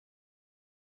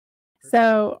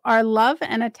So, are love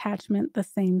and attachment the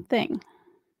same thing?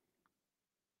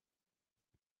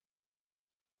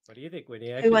 What do you think, Whitney?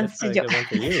 Who Actually, that's wants to probably a do? good one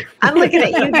for you. I'm looking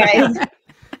at you guys.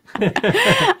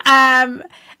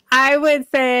 I would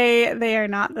say they are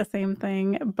not the same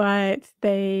thing, but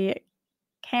they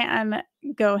can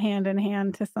go hand in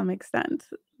hand to some extent.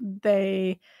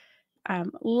 They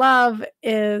love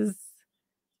is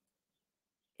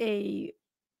a,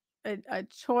 a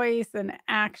choice, an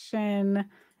action,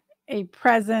 a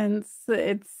presence.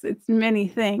 It's many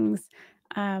things,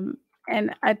 and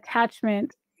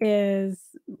attachment is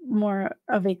more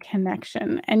of a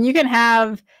connection. And you can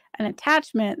have an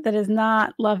attachment that is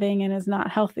not loving and is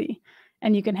not healthy,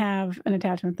 and you can have an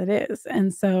attachment that is.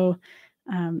 And so,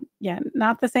 yeah,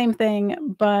 not the same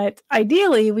thing. But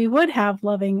ideally, we would have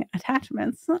loving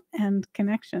attachments and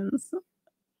connections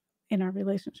in our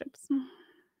relationships.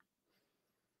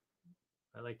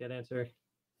 I like that answer.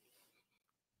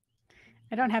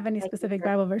 I don't have any specific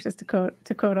Bible verses to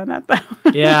quote on that,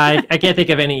 though. Yeah, I can't think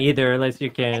of any either, unless you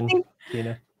can,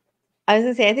 Tina. I was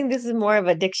gonna say, I think this is more of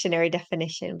a dictionary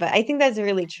definition, but I think that's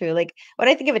really true. Like when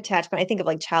I think of attachment, I think of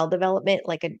like child development,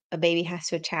 like a baby has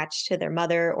to attach to their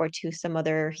mother or to some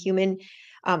other human.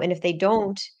 And if they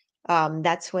don't,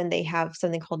 that's when they have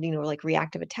something called, like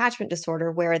reactive attachment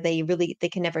disorder, where they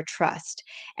can never trust.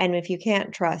 And if you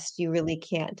can't trust, you really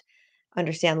can't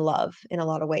understand love in a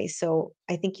lot of ways. So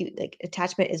I think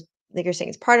attachment is, like you're saying,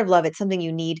 it's part of love. It's something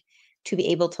you need to be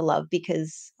able to love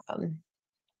because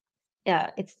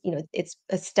yeah, it's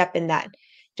a step in that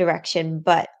direction.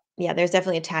 But yeah, there's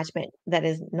definitely attachment that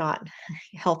is not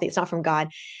healthy. It's not from God.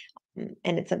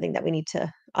 And it's something that we need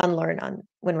to unlearn on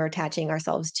when we're attaching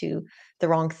ourselves to the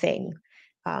wrong thing,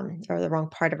 or the wrong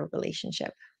part of a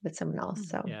relationship with someone else.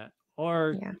 So Yeah.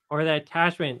 Or yeah. or that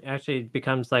attachment actually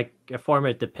becomes like a form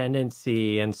of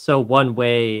dependency and so one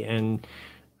way. And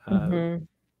Mhm.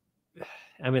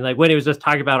 I mean, like when he was just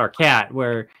talking about our cat,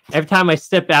 where every time I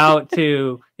step out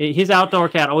his outdoor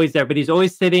cat always there, but he's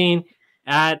always sitting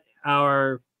at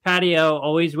our patio,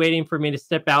 always waiting for me to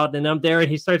step out. And I'm there and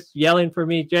he starts yelling for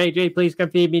me, Jay, please come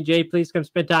feed me. Jay, please come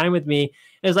spend time with me.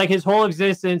 It's like his whole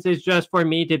existence is just for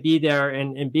me to be there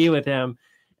and be with him.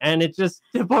 And it's just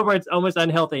to the point where it's almost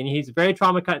unhealthy. And he's a very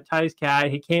traumatized cat.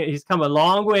 He's come a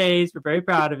long ways. We're very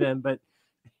proud of him, but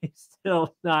he's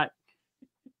still not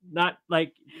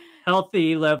like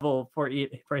healthy level for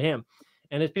him.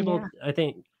 And as people, I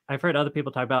think I've heard other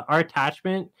people talk about, our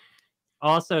attachment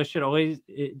also should always,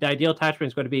 the ideal attachment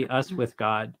is going to be us with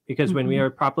God, because when we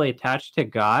are properly attached to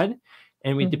God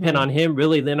and we depend on him,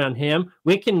 really lean on him,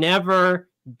 we can never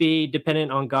be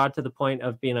dependent on God to the point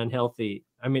of being unhealthy.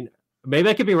 I mean, maybe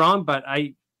I could be wrong, but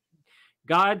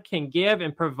God can give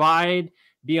and provide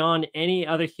beyond any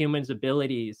other human's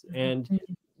abilities. And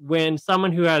when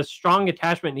someone who has strong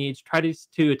attachment needs tries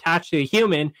to attach to a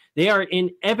human, they are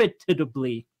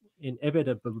inevitably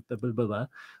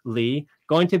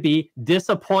going to be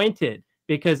disappointed,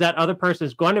 because that other person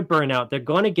is going to burn out. They're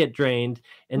going to get drained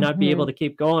and not be able to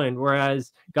keep going.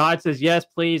 Whereas God says, yes,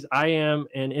 please, I am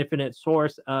an infinite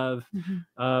source of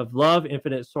love,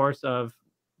 infinite source of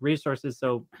resources.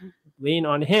 So lean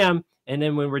on him. And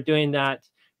then when we're doing that,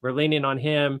 we're leaning on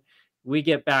him, we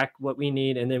get back what we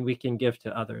need, and then we can give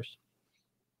to others.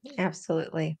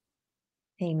 Absolutely.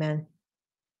 Amen.